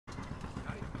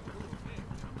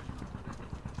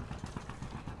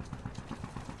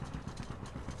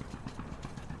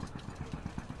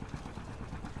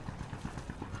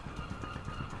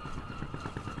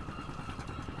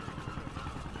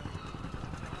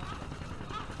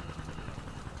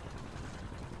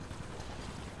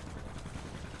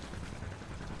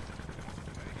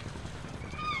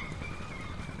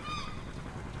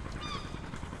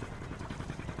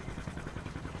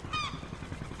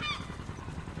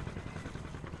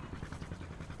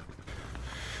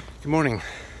Good morning.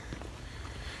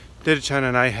 Data-chan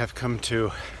and I have come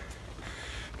to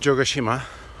Jogashima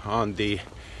on the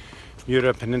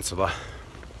Miura Peninsula.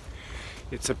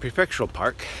 It's a prefectural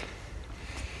park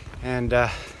and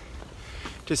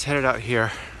just headed out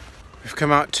here. We've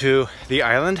come out to the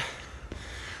island,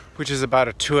 which is about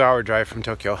a 2-hour drive from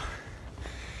Tokyo,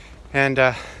 and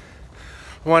I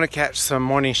want to catch some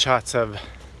morning shots of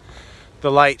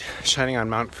the light shining on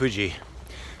Mount Fuji.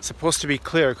 It's supposed to be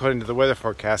clear according to the weather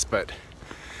forecast, but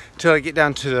until I get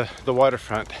down to the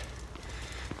waterfront,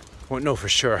 won't know for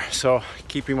sure, so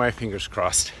keeping my fingers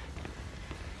crossed.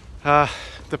 The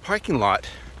parking lot,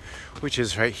 which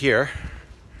is right here,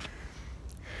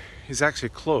 is actually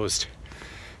closed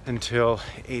until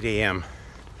 8 a.m.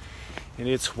 and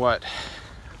it's about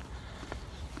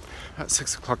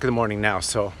 6 o'clock in the morning now,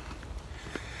 so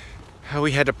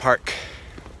we had to park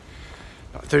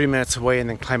about 30 minutes away and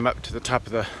then climb up to the top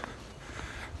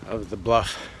of the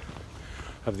bluff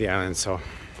of the island. So,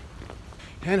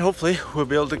 and hopefully we'll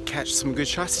be able to catch some good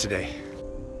shots today.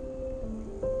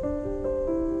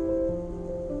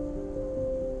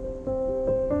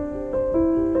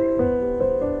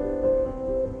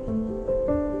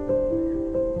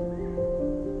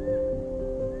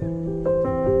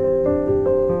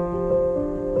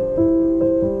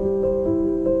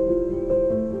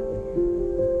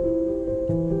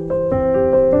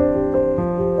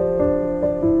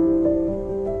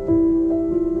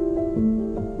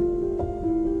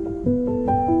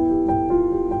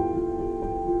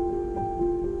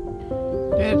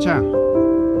ちゃん、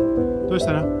どうし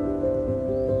たの？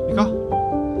行こ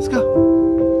う。Let's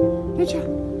go。ちゃ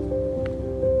ん。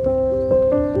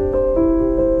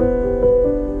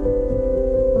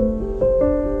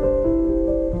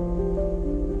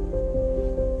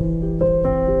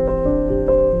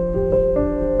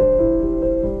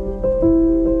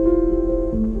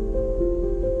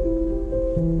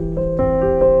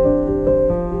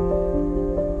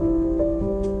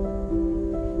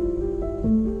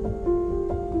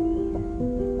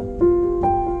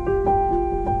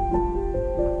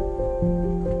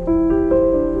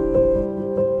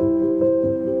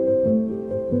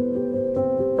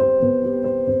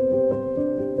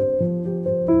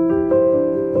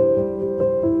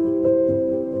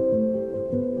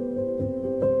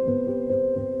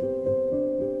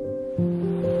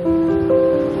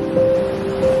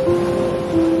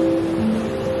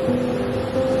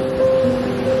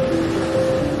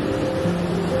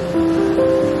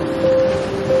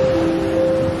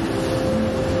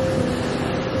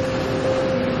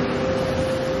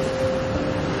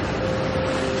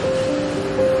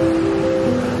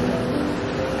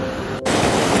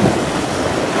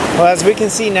Well, as we can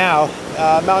see now,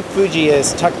 Mount Fuji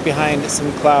is tucked behind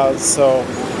some clouds, so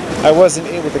I wasn't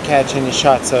able to catch any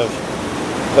shots of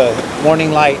the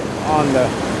morning light on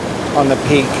the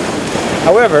peak.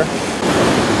 However,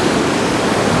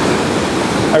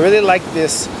 I really like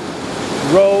this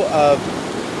row of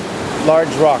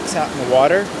large rocks out in the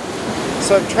water,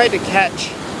 so I've tried to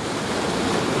catch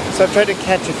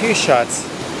a few shots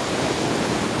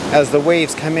as the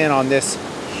waves come in on this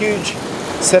huge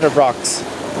set of rocks.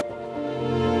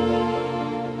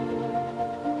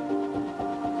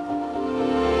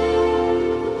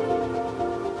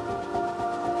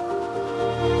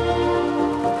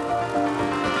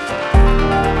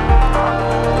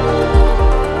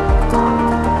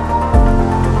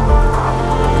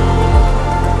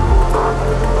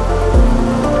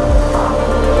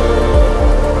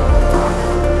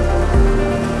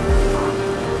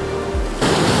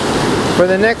 For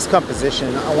the next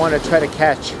composition, I want to try to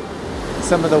catch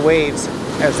some of the waves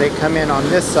as they come in on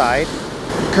this side.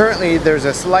 Currently, there's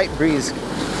a slight breeze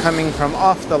coming from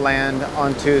off the land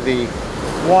onto the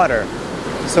water.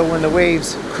 So when the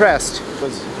waves crest,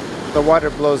 the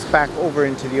water blows back over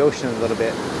into the ocean a little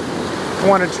bit. I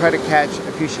want to try to catch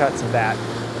a few shots of that.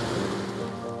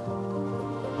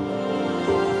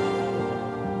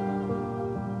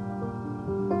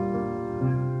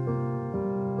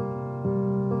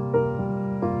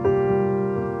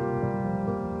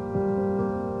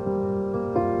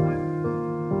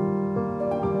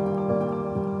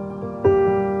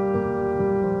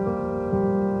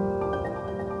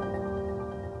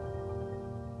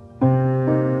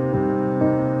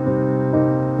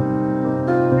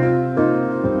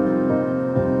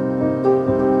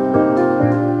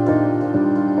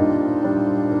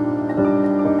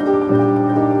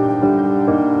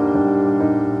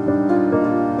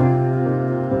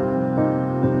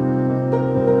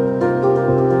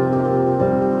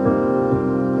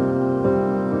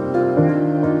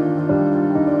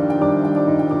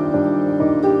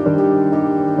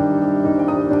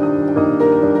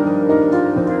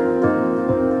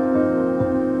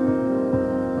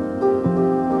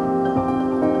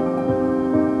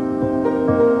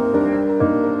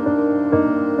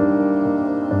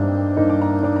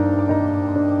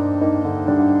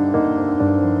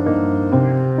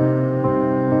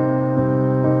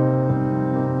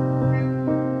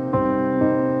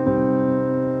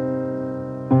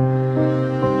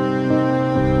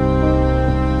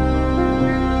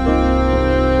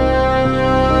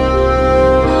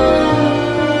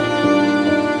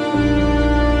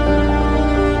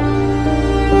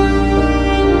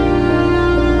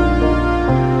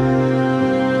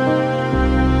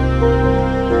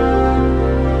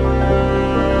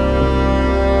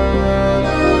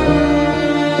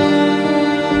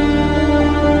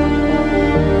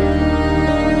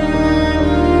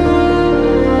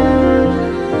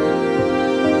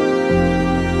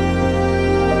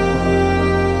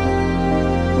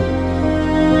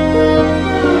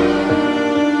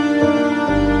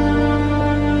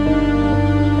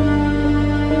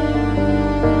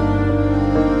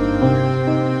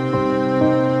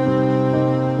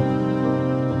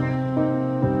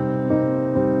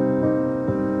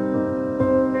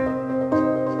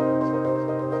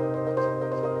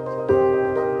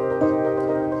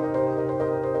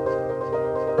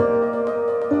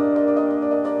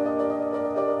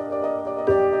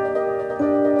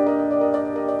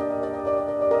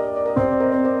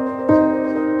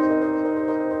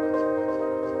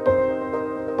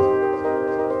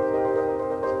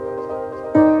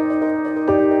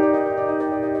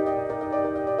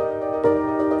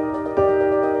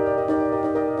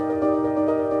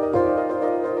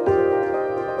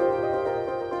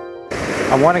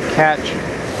 want to catch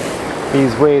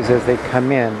these waves as they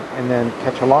come in and then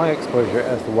catch a long exposure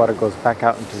as the water goes back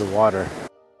out into the water.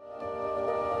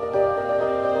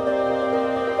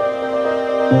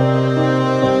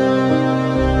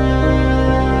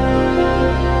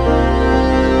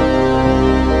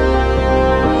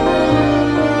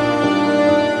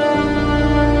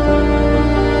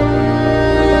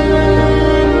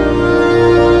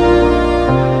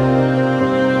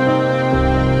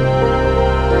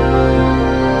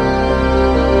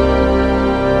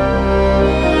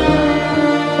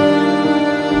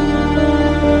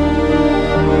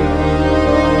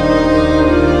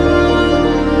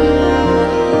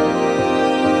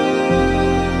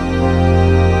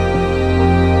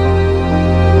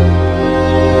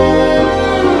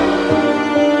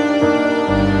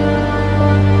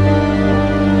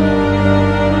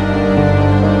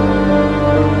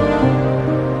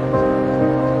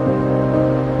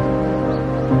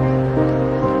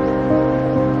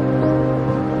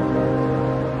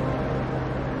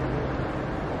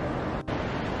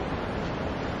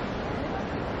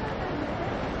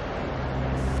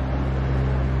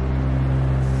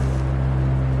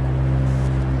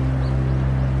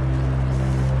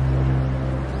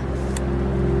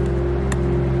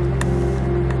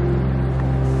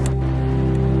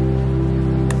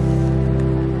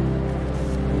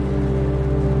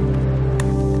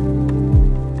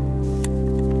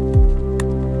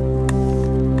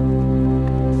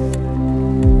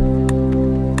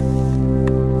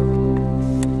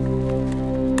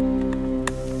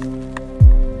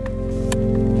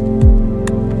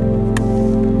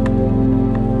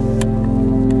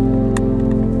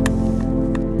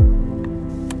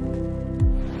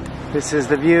 This is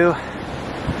the view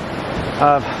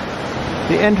of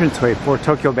the entranceway for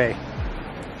Tokyo Bay.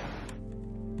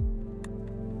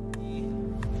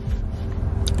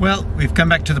 Well, we've come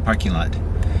back to the parking lot.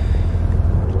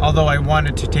 Although I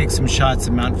wanted to take some shots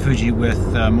of Mount Fuji with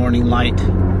morning light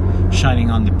shining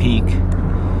on the peak,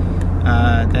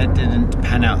 that didn't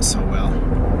pan out so well.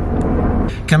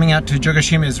 Coming out to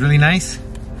Jogashima is really nice.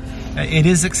 It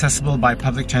is accessible by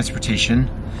public transportation.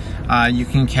 You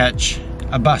can catch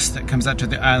a bus that comes out to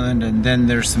the island, and then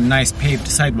there's some nice paved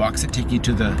sidewalks that take you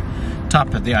to the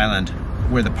top of the island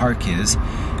where the park is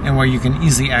and where you can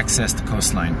easily access the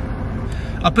coastline.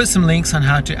 I'll put some links on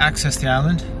how to access the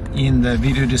island in the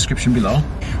video description below.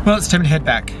 Well, it's time to head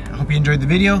back. I hope you enjoyed the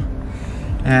video,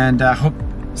 and I hope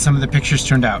some of the pictures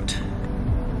turned out.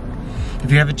 If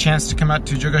you have a chance to come out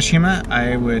to Jogashima,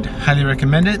 I would highly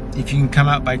recommend it. If you can come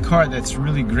out by car, that's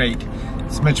really great.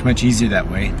 It's much easier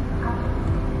that way.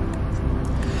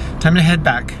 Time to head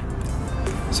back.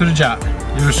 それじゃ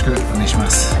あよろしくお願いしま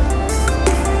す。